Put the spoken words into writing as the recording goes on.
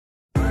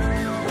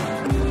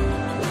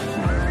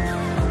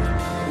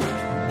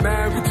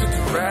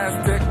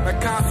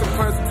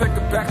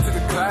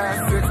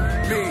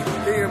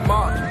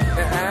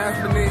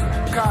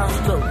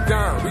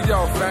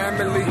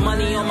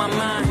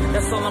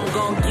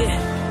shit.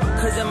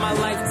 Cause in my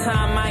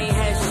lifetime I ain't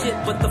had shit,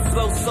 but the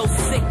flow's so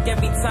sick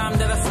every time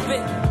that I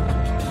spit.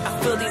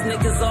 I feel these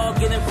niggas all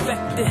get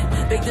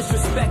infected. They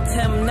disrespect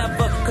him,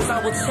 never, cause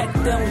I will check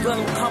them. Let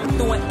them come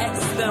through and X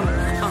them.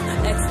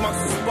 X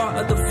marks the spot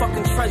of the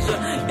fucking treasure.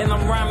 And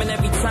I'm rhyming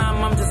every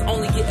time, I'm just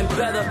only getting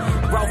better.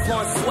 Ralph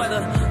Lauren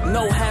sweater,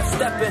 no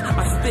half-stepping.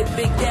 I spit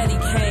Big Daddy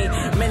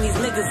Kane. Man, these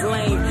niggas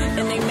lame.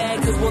 And they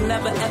mad cause we'll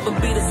never ever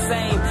be the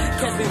same.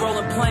 Catch me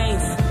rolling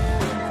planes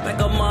like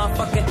a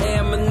motherfucking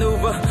air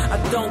maneuver. I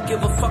don't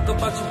give a fuck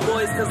about you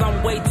boys cause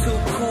I'm way too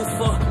cool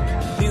for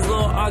these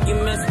little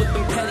arguments with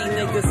them petty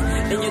niggas.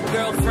 And your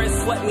girlfriend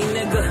sweat me,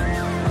 nigga.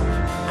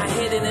 I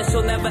hit it and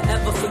she'll never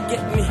ever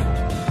forget me.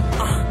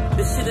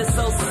 This shit is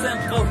so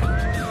simple.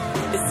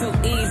 It's too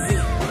easy.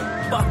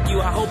 Fuck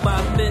you, I hope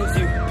I offend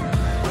you.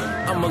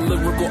 I'm a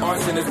lyrical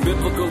arsonist,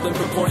 biblical in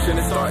proportion.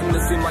 It's starting to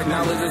seem like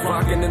knowledge is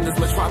rocking in this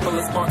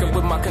metropolis, sparking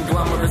with my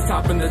conglomerates,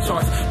 topping the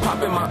charts,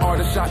 popping my art,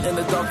 a shot in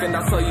the dark, and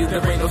I tell you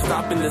there ain't no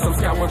stopping this. I'm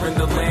scouring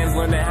the lands,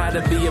 learning how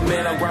to be a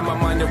man. I grind my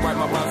mind and write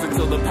my rhymes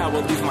until the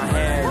power leaves my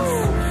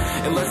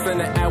hands. In less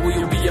than an hour,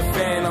 you'll be a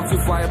fan. I'm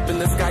too fly up in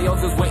the sky, y'all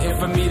just waiting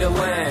for me to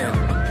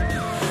land.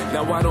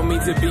 Now I don't mean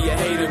to be a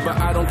hater,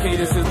 but I don't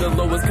cater to the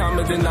lowest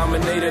common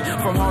denominator.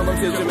 From Harlem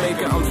to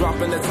Jamaica, I'm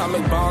dropping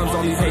atomic bombs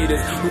on these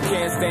haters who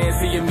can't stand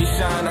seeing me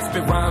shine. I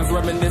spit rhymes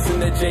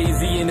reminiscent of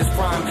Jay-Z in his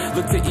prime.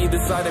 Look to either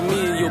side of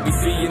me and you'll be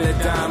seeing a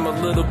dime. A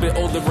little bit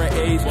older in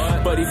age,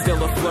 but he's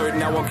still a flirt.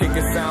 Now I'm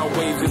kicking sound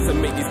waves just to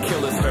make these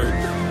killers hurt.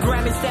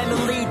 Grammy stand the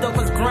lead,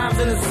 though it's Grimes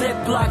in a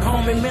Ziploc.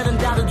 Homie,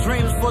 $1,000,000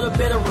 dreams for the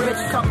bitter rich.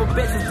 Couple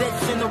bitches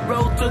ditching the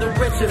road to the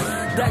riches.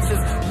 Duchess,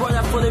 run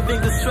out for the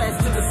fingers stretched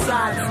to the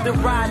side. The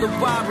ride, the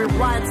wild,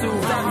 rewind to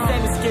that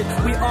famous kid.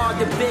 We are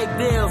the big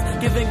deals,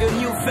 giving a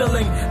new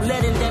feeling.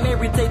 Letting them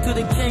irritate to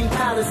the King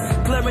Palace.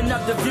 Clearing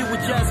up the view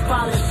with just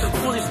polish.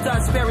 Foolish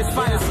stunts, Paris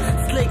finest.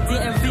 Slick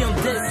DMV on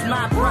this,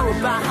 my bro,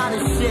 about hot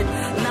as shit.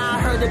 Now I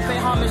heard they pay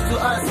homage to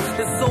us.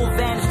 The soul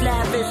vanished,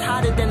 lavish,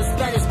 hotter than a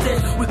Spanish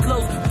dish. We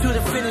close to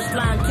the finish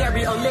line,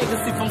 carry a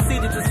legacy from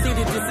city to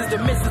city. This is the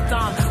mission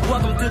time.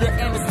 Welcome to the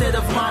end instead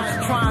of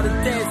mine. Trying to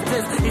dance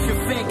this if you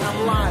think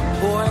I'm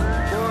lying, boy.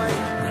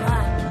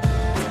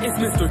 It's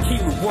Mr.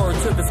 Kilu, word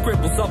to the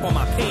scribbles up on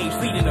my page,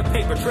 leading a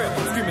paper trail,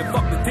 screaming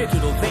fuck the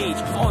digital age,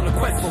 on the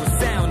quest for a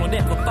sound, on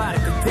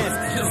amplified and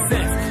condensed, just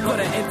sense, put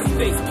an empty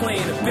face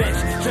playing a bench,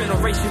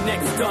 Generation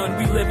X done,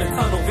 we live in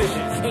tunnel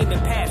vision, aiming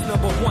past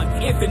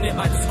 #1, infinite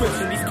my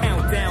description, these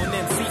countdown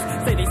MCs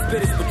say they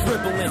spit is for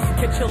dribbling,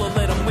 can chill or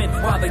let them win,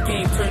 while the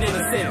game turn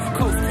innocent,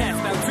 coast cast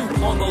now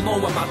too, on the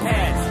low of my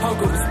pad,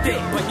 hunger was thick,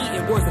 but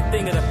eating was a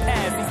thing of the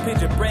past, these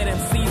pigeon bred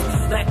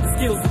MCs lack the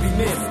skills to be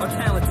missed, or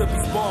talent to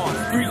be spawned,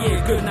 3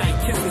 years good night,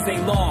 kisses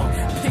ain't long.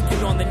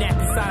 Picking on the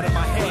nappy side of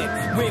my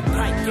head.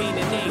 Windpipe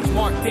gaining age,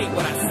 mark date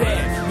what I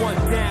said. One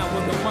down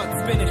when the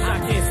month's finished, I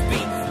can't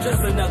speak.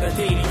 Just another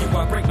day to you,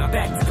 I break my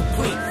back to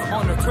complete.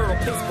 On a turtle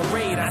pace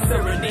parade, I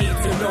serenade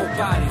to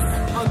nobodies.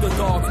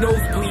 Underdogs,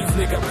 nosebleeds,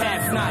 nigga,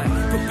 pass not it.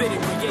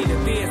 Forbidden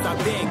creative ears, I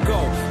then go.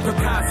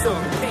 Picasso,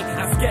 paint,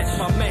 I sketch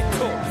my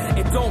mentor.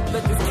 And don't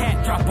let this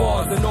cat drop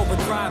bars and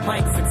overdrive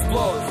mics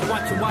explode.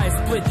 Watching why it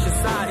split your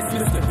side, it's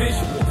Mr.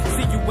 Visual.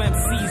 See you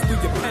MCs do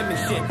your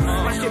penmanship.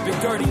 My shit been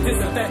dirty,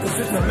 disinfect, this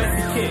is a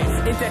messy kid.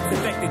 Index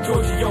infected,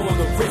 Giorgio on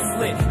the wrist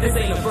slit. This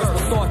ain't a verse,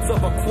 the thoughts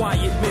of a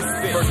quiet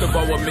misfit. First of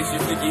all, what makes you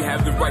think you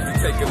have the right to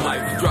take a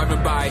life?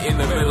 Driving by in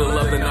the middle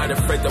of the night,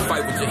 afraid to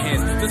fight with your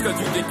hands. Just cause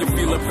you think you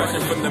feel pressure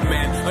from the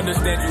man.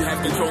 Understand you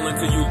have control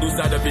until you lose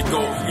sight of your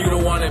goal. You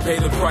don't wanna pay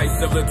the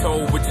price of the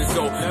toll with your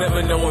soul.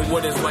 Never knowing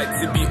what it's like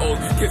to be old.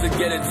 Kids are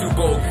getting too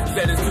bold,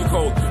 said it's too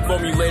cold.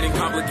 Formulating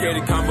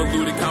complicated,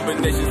 convoluted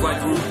combinations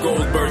like Rube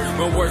Goldberg.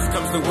 When worst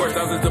comes to worst,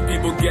 thousands of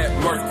people get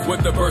murked.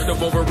 With the burst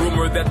of over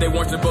rumor that they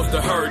weren't supposed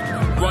to hurt.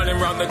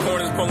 Running around the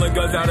corners, pulling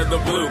guns out of the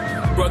blue.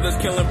 Brothers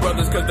killing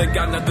brothers cause they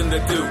got nothing to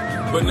do.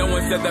 But no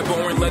one said that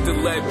born led to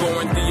lead,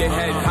 born through your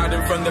head,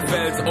 hiding from the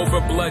feds,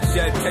 over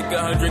bloodshed. Take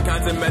 100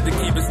 kinds of meds to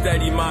keep a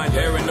steady mind.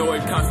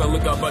 Paranoid, constant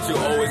look up, but you'll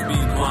always be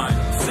blind.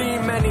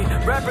 Seen many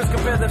rappers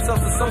compare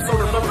themselves to some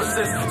sort of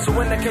lyricist. So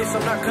in that case,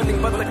 I'm not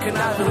cunning, but the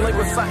conniving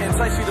linguist. I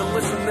entice you to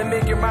listen, then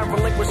make your mind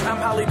relinquish. I'm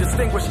highly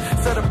distinguished,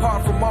 set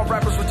apart from all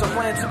rappers, which I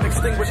plan to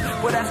extinguish.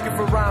 But asking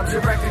for rhymes,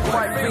 you're acting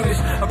quite fiendish.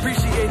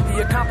 Appreciate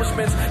the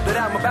accomplishments that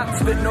I'm about to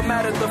spit. No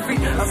matter the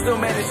feat, I still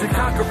manage to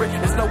conquer it.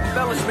 It's no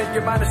embellishment,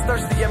 your mind is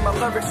thirsty, and my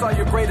lyrics are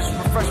your greatest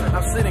refreshment.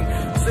 I'm sitting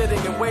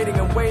and waiting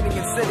and waiting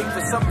and sitting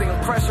for something.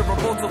 A crash or a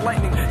bolt of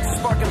lightning to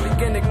spark and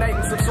begin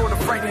igniting some sort of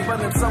frightening,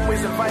 but in some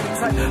ways inviting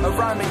type of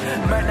rhyming.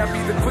 Might not be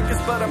the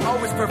quickest, but I'm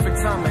always perfect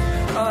timing.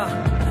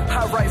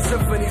 I write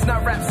symphonies,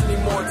 not raps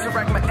anymore, to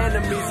rack my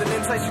enemies and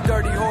entice you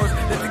dirty whores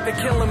that think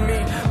they're killing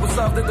me. Will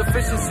solve the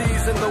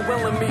deficiencies and the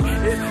will in me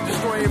is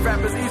destroying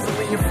rappers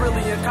easily and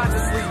freely and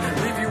consciously.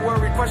 Leave you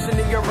worried,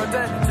 questioning your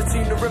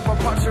identity to rip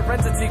apart your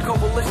entity.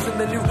 Coalition,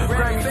 the new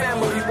Grammy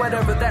family.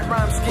 whatever, that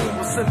rhyme scheme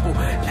was simple.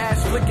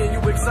 Ash flicking,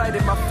 you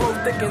excited, my flow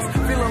thickens.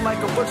 Feeling like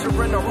a butcher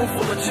in a room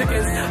full of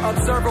chickens.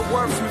 Observe a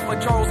wordsmith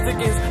like Charles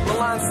Dickens. The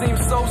line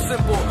seems so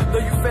simple,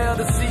 though you fail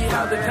to see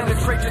how they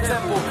penetrate your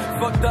temple.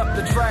 Fucked up,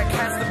 the track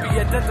has to be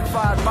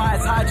identified by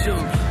its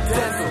hygiene.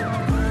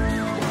 Dental.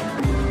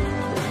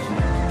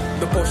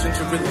 The potion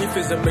to relief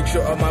is a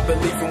mixture of my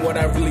belief and what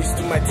I release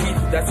through my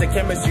teeth. That's a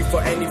chemistry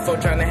for any foe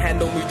trying to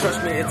handle me.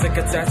 Trust me, it's a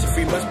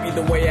catastrophe. Must be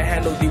the way I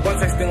handle thee.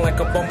 Once I sting like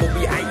a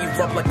bumblebee, I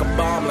erupt like a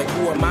bomb. Like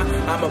who am I?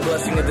 I'm a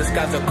blessing in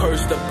disguise, a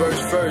curse to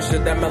burst first.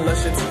 Should that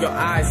malicious to your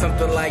eyes?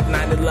 Something like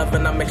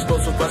 9/11. I'm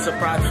explosive but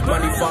surprise.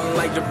 Money falling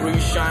like debris,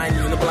 shine.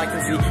 Even the black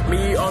can see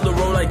me on the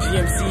road like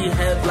GMC.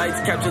 Headlights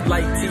captured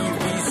like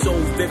TV, so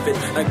vivid.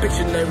 Like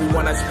Pictionary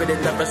when I spit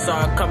it, never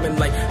saw it coming.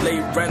 Like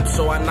late rent,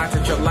 so I knocked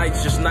at your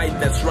lights just night.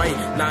 That's right.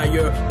 Now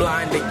you're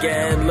blind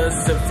again.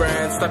 Listen,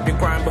 friends, stop your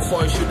crying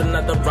before I shoot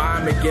another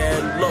rhyme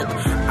again. Look,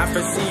 I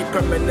foresee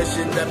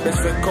premonition that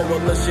Misfit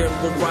Coalition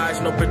will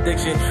rise, no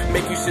prediction.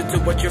 Make you sit to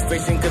what you're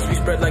facing, cause we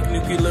spread like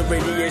nuclear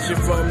radiation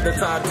from the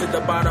top to the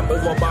bottom of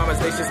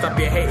Obama's nation. Stop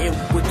your hating,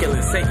 we're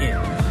killing Satan.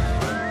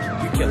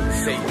 We're killing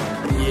Satan,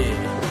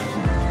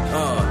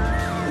 yeah.